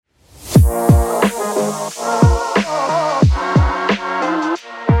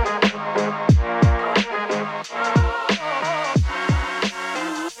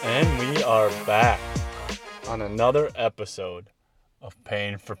episode of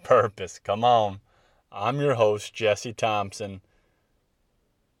Pain for Purpose. Come on. I'm your host, Jesse Thompson.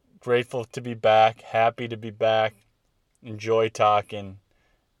 Grateful to be back, happy to be back. Enjoy talking,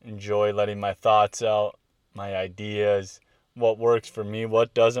 enjoy letting my thoughts out, my ideas, what works for me,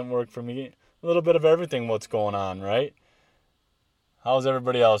 what doesn't work for me. A little bit of everything, what's going on, right? How's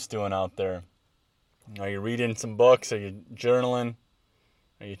everybody else doing out there? Are you reading some books? Are you journaling?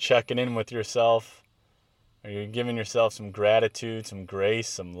 Are you checking in with yourself? Are you giving yourself some gratitude, some grace,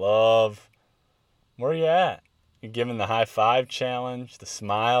 some love? Where are you at? You giving the high five challenge, the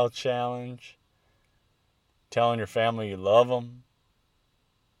smile challenge, telling your family you love them,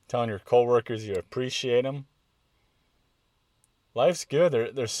 telling your coworkers you appreciate them? Life's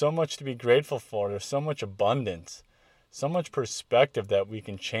good. There's so much to be grateful for. There's so much abundance, so much perspective that we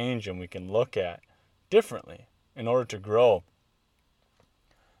can change and we can look at differently in order to grow.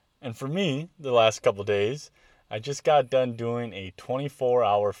 And for me, the last couple days, I just got done doing a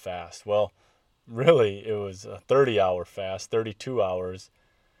 24-hour fast. Well, really, it was a 30-hour fast, 32 hours.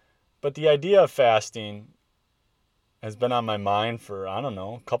 But the idea of fasting has been on my mind for,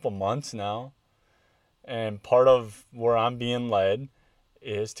 a couple months now. And part of where I'm being led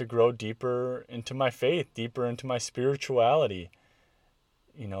is to grow deeper into my faith, deeper into my spirituality.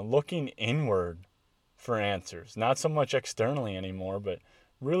 Looking inward for answers. Not so much externally anymore, but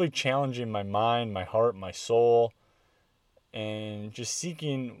really challenging my mind, my heart, my soul, and just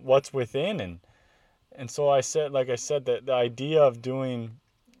seeking what's within. And so I said, that the idea of doing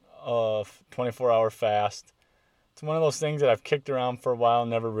a 24-hour fast, it's one of those things that I've kicked around for a while,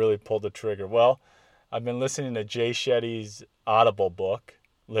 never really pulled the trigger. Well, I've been listening to Jay Shetty's Audible book,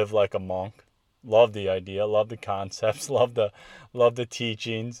 Live Like a Monk. Love the idea, love the concepts, love the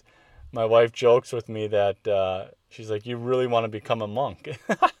teachings. My wife jokes with me that she's like, you really want to become a monk.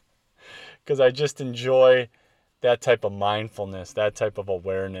 Because I just enjoy that type of mindfulness, that type of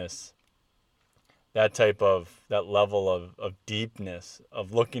awareness, that level of deepness,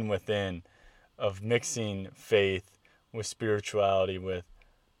 of looking within, of mixing faith with spirituality, with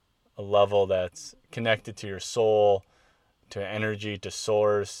a level that's connected to your soul, to energy, to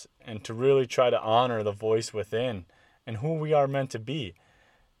source, and to really try to honor the voice within and who we are meant to be.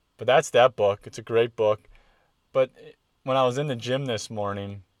 But that's that book. It's a great book. But when I was in the gym this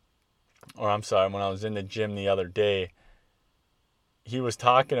morning, when I was in the gym the other day, he was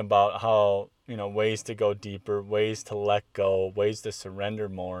talking about how, ways to go deeper, ways to let go, ways to surrender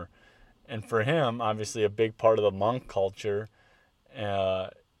more. And for him, obviously a big part of the monk culture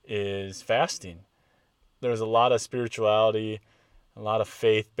is fasting. There's a lot of spirituality, a lot of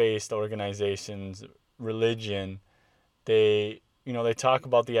faith-based organizations, religion. They talk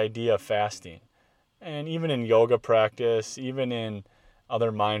about the idea of fasting. And even in yoga practice, even in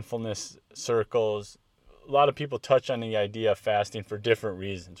other mindfulness circles, a lot of people touch on the idea of fasting for different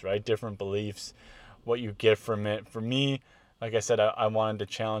reasons, right? Different beliefs, what you get from it. For me, like I said, I wanted to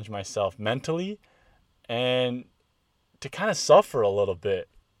challenge myself mentally and to kind of suffer a little bit.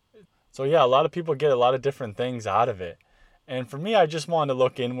 So yeah, a lot of people get a lot of different things out of it. And for me, I just wanted to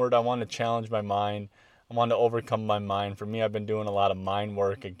look inward. I wanted to challenge my mind. I wanted to overcome my mind. For me, I've been doing a lot of mind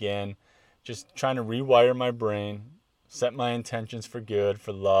work again, just trying to rewire my brain, set my intentions for good,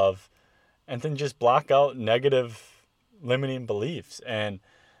 for love, and then just block out negative limiting beliefs. And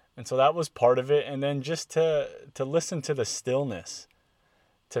so that was part of it. And then just to listen to the stillness,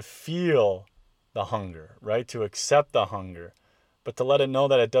 to feel the hunger, right? To accept the hunger, but to let it know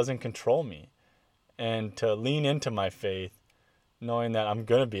that it doesn't control me, and to lean into my faith, knowing that I'm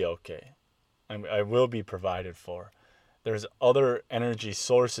going to be okay. I will be provided for. There's other energy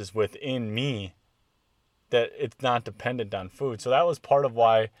sources within me that it's not dependent on food. So that was part of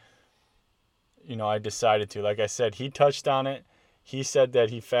why, I decided to. Like I said, he touched on it. He said that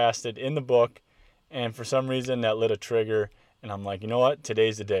he fasted in the book, and for some reason that lit a trigger. And I'm like, you know what?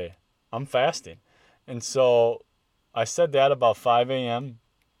 Today's the day. I'm fasting. And so I said that about 5 a.m.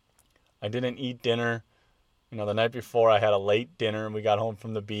 I didn't eat dinner. The night before I had a late dinner. We got home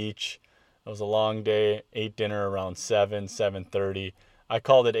from the beach. It was a long day. Ate dinner around 7:30. I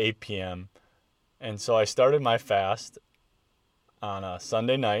called it 8 p.m. And so I started my fast on a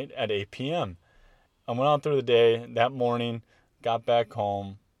Sunday night at 8 p.m. I went on through the day that morning, got back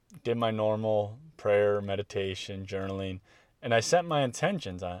home, did my normal prayer, meditation, journaling, and I set my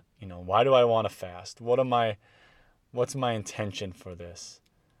intentions on, why do I want to fast? What's my intention for this?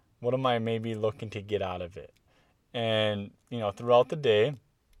 What am I maybe looking to get out of it? And, throughout the day,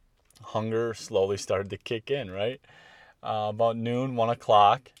 hunger slowly started to kick in, right? About noon, 1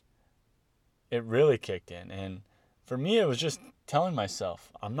 o'clock, it really kicked in. And for me, it was just telling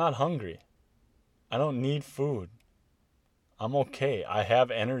myself, I'm not hungry. I don't need food. I'm okay. I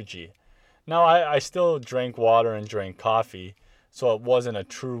have energy. Now, I still drank water and drank coffee, so it wasn't a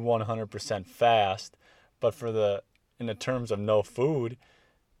true 100% fast. But in the terms of no food,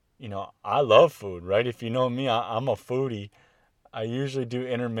 I love food, right? If you know me, I'm a foodie. I usually do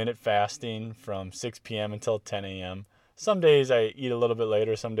intermittent fasting from 6 p.m. until 10 a.m. Some days I eat a little bit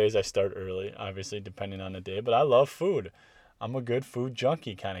later. Some days I start early, obviously, depending on the day. But I love food. I'm a good food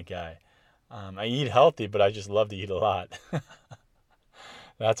junkie kind of guy. I eat healthy, but I just love to eat a lot.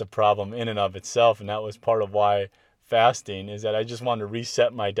 That's a problem in and of itself. And that was part of why fasting is that I just wanted to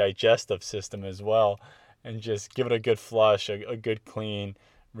reset my digestive system as well and just give it a good flush, a good clean,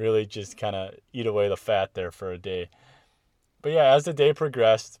 really just kind of eat away the fat there for a day. But yeah, as the day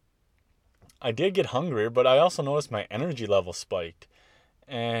progressed, I did get hungrier, but I also noticed my energy level spiked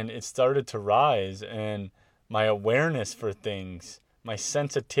and it started to rise, and my awareness for things, my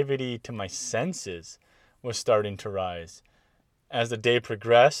sensitivity to my senses was starting to rise. As the day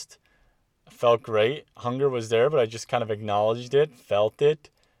progressed, I felt great. Hunger was there, but I just kind of acknowledged it, felt it,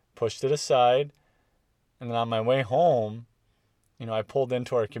 pushed it aside. And then on my way home, I pulled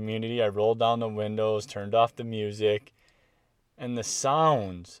into our community. I rolled down the windows, turned off the music, and the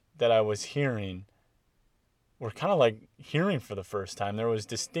sounds that I was hearing were kind of like hearing for the first time. There was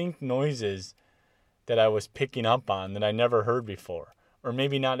distinct noises that I was picking up on that I never heard before, or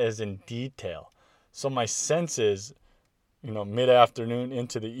maybe not as in detail. So my senses, mid-afternoon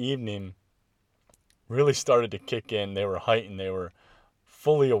into the evening, really started to kick in. They were heightened. They were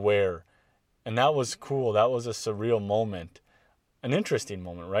fully aware. And that was cool. That was a surreal moment. An interesting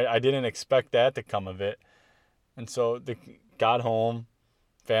moment, right? I didn't expect that to come of it. And so got home.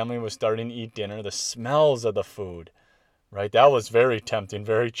 Family was starting to eat dinner. The smells of the food, right? That was very tempting,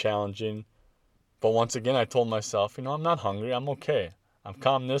 very challenging. But once again, I told myself, I'm not hungry. I'm okay. I'm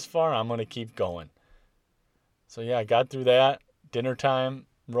calm this far. I'm going to keep going. So yeah, I got through that. Dinner time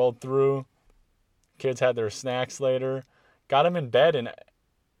rolled through. Kids had their snacks later. Got them in bed, and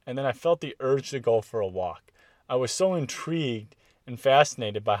then I felt the urge to go for a walk. I was so intrigued and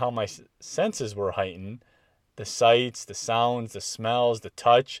fascinated by how my senses were heightened. The sights, the sounds, the smells, the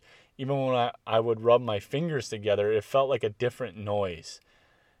touch. Even when I would rub my fingers together, it felt like a different noise.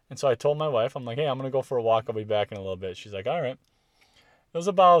 And so I told my wife, I'm like, hey, I'm going to go for a walk. I'll be back in a little bit. She's like, all right. It was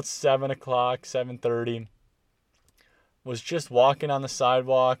about 7 o'clock, 7:30. Was just walking on the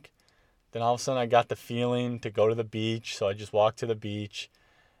sidewalk. Then all of a sudden I got the feeling to go to the beach. So I just walked to the beach.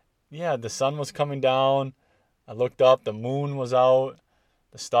 Yeah, the sun was coming down. I looked up. The moon was out.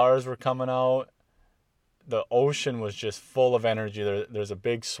 The stars were coming out. The ocean was just full of energy. There's a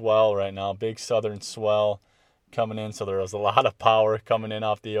big swell right now, big southern swell coming in. So there was a lot of power coming in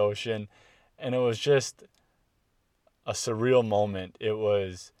off the ocean. And it was just a surreal moment.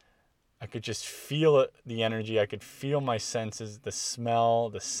 I could just feel it, the energy. I could feel my senses, the smell,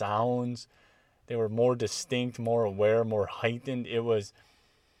 the sounds. They were more distinct, more aware, more heightened. It was,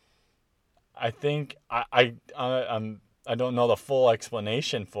 I think, I don't know the full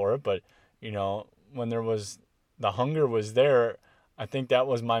explanation for it, but, when the hunger was there, I think that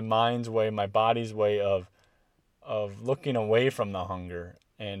was my mind's way, my body's way of looking away from the hunger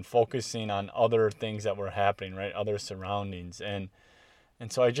and focusing on other things that were happening, right? Other surroundings. And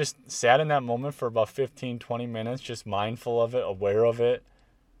so I just sat in that moment for about 15, 20 minutes, just mindful of it, aware of it,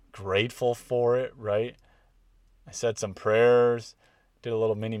 grateful for it, right? I said some prayers, did a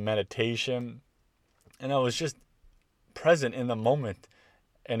little mini meditation, and I was just present in the moment.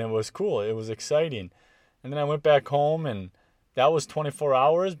 And it was cool. It was exciting. And then I went back home, and that was 24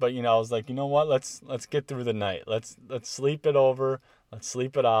 hours. But, I was like, you know what? Let's get through the night. Let's sleep it over. Let's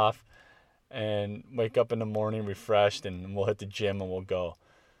sleep it off and wake up in the morning refreshed, and we'll hit the gym and we'll go.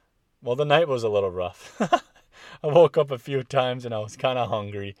 Well, the night was a little rough. I woke up a few times and I was kind of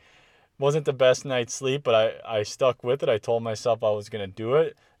hungry. Wasn't the best night's sleep, but I stuck with it. I told myself I was going to do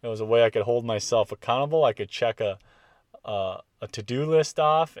it. It was a way I could hold myself accountable. I could check a to-do list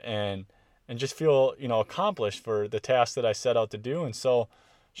off and just feel, accomplished for the task that I set out to do. And so,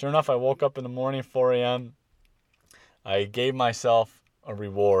 sure enough, I woke up in the morning, 4 a.m. I gave myself a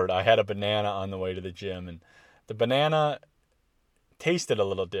reward. I had a banana on the way to the gym, and the banana tasted a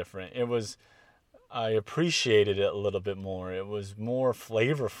little different. I appreciated it a little bit more. It was more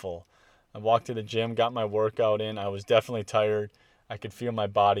flavorful. I walked to the gym, got my workout in. I was definitely tired. I could feel my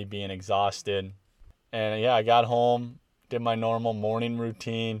body being exhausted. And yeah, I got home, did my normal morning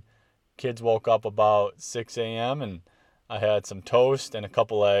routine. Kids woke up about 6 a.m. and I had some toast and a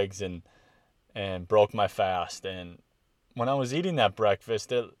couple eggs and broke my fast. And when I was eating that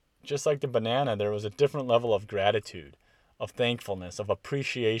breakfast, just like the banana, there was a different level of gratitude, of thankfulness, of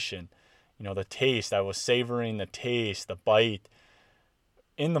appreciation. the taste. I was savoring the taste, the bite.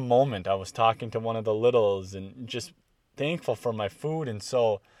 In the moment, I was talking to one of the littles and just thankful for my food. And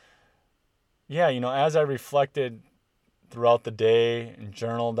so, yeah, as I reflected throughout the day and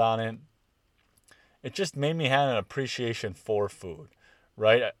journaled on it, it just made me have an appreciation for food,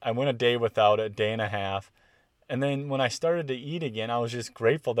 right? I went a day without it, a day and a half. And then when I started to eat again, I was just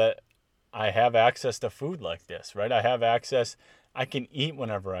grateful that I have access to food like this, right? I have access. I can eat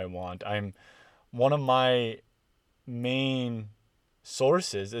whenever I want. One of my main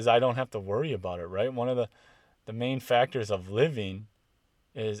sources is I don't have to worry about it, right? One of the main factors of living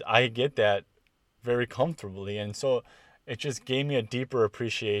is I get that very comfortably. And so it just gave me a deeper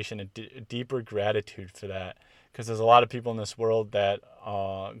appreciation, a deeper gratitude for that. Because there's a lot of people in this world that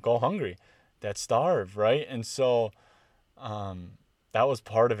go hungry, that starve, right? And so that was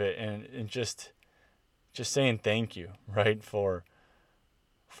part of it. And just saying thank you, right? For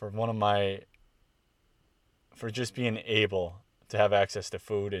just being able to have access to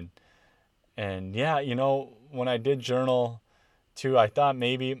food. And yeah, when I did journal too, I thought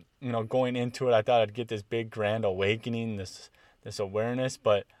maybe, going into it, I thought I'd get this big grand awakening, this awareness.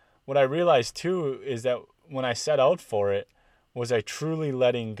 But what I realized too is that when I set out for it, was I truly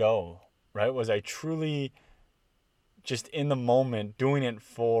letting go, right? Was I truly just in the moment doing it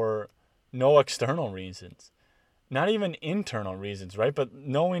for no external reasons, not even internal reasons, right? But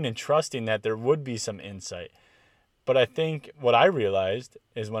knowing and trusting that there would be some insight. But I think what I realized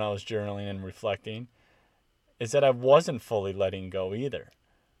is when I was journaling and reflecting is that I wasn't fully letting go either,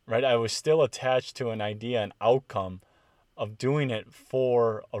 right? I was still attached to an idea, an outcome of doing it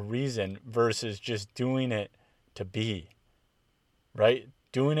for a reason versus just doing it to be, right?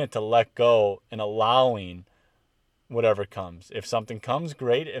 Doing it to let go and allowing whatever comes. If something comes,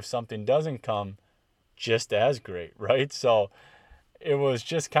 great. If something doesn't come, just as great, right? So it was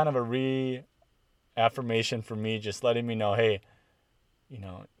just kind of a reaffirmation for me, just letting me know, hey,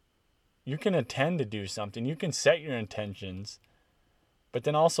 you can intend to do something. You can set your intentions, but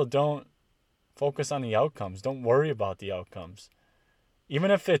then also don't focus on the outcomes. Don't worry about the outcomes.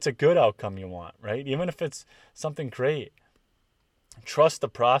 Even if it's a good outcome you want, right? Even if it's something great, trust the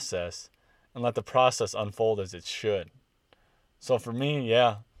process and let the process unfold as it should. So for me,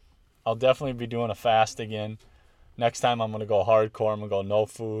 yeah, I'll definitely be doing a fast again. Next time I'm going to go hardcore. I'm going to go no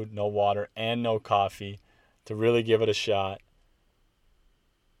food, no water, and no coffee to really give it a shot.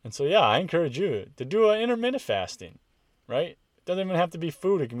 And so, yeah, I encourage you to do an intermittent fasting, right? It doesn't even have to be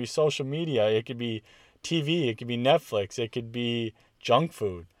food. It can be social media. It could be TV. It could be Netflix. It could be junk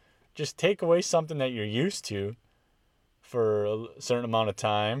food. Just take away something that you're used to for a certain amount of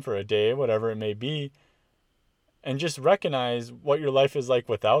time, for a day, whatever it may be, and just recognize what your life is like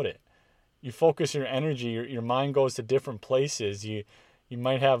without it. You focus your energy, your mind goes to different places. You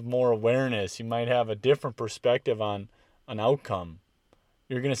might have more awareness. You might have a different perspective on an outcome.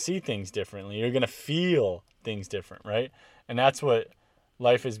 You're going to see things differently. You're going to feel things different, right? And that's what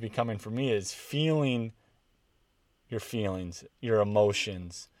life is becoming for me, is feeling your feelings, your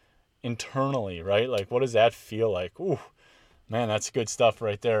emotions internally, right? Like, what does that feel like? Ooh, man, that's good stuff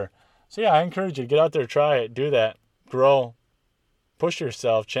right there. So yeah, I encourage you to get out there, try it, do that, grow, push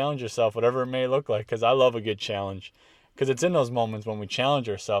yourself, challenge yourself, whatever it may look like, because I love a good challenge. Because it's in those moments when we challenge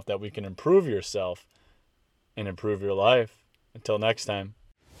ourselves that we can improve yourself and improve your life. Until next time.